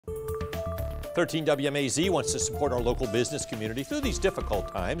13 WMAZ wants to support our local business community through these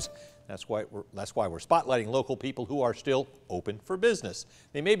difficult times. That's why we're spotlighting local people who are still open for business.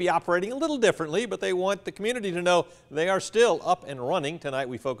 They may be operating a little differently, but they want the community to know they are still up and running. Tonight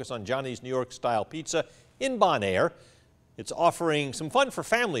we focus on Johnny's New York Style Pizza in Bonaire. It's offering some fun for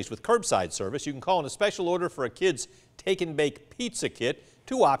families with curbside service. You can call in a special order for a kid's take and bake pizza kit.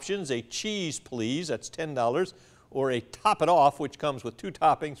 Two options: a cheese please, that's $10, or a top it off, which comes with 2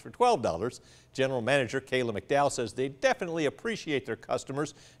 toppings for $12. General Manager Kayla McDowell says they definitely appreciate their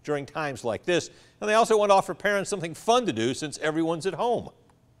customers during times like this, and they also want to offer parents something fun to do since everyone's at home.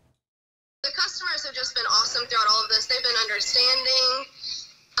 The customers have just been awesome throughout all of this. They've been understanding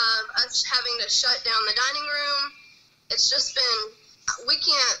of us having to shut down the dining room. It's just been, we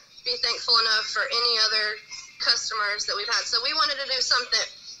can't be thankful enough for any other customers that we've had. So we wanted to do something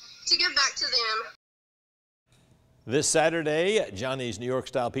to give back to them. This Saturday, Johnny's New York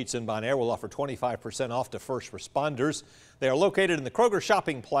Style Pizza in Bonaire will offer 25% off to first responders. They are located in the Kroger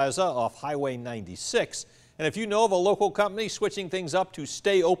Shopping Plaza off Highway 96. And if you know of a local company switching things up to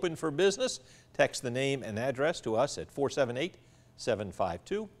stay open for business, text the name and address to us at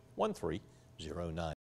 478-752-1309.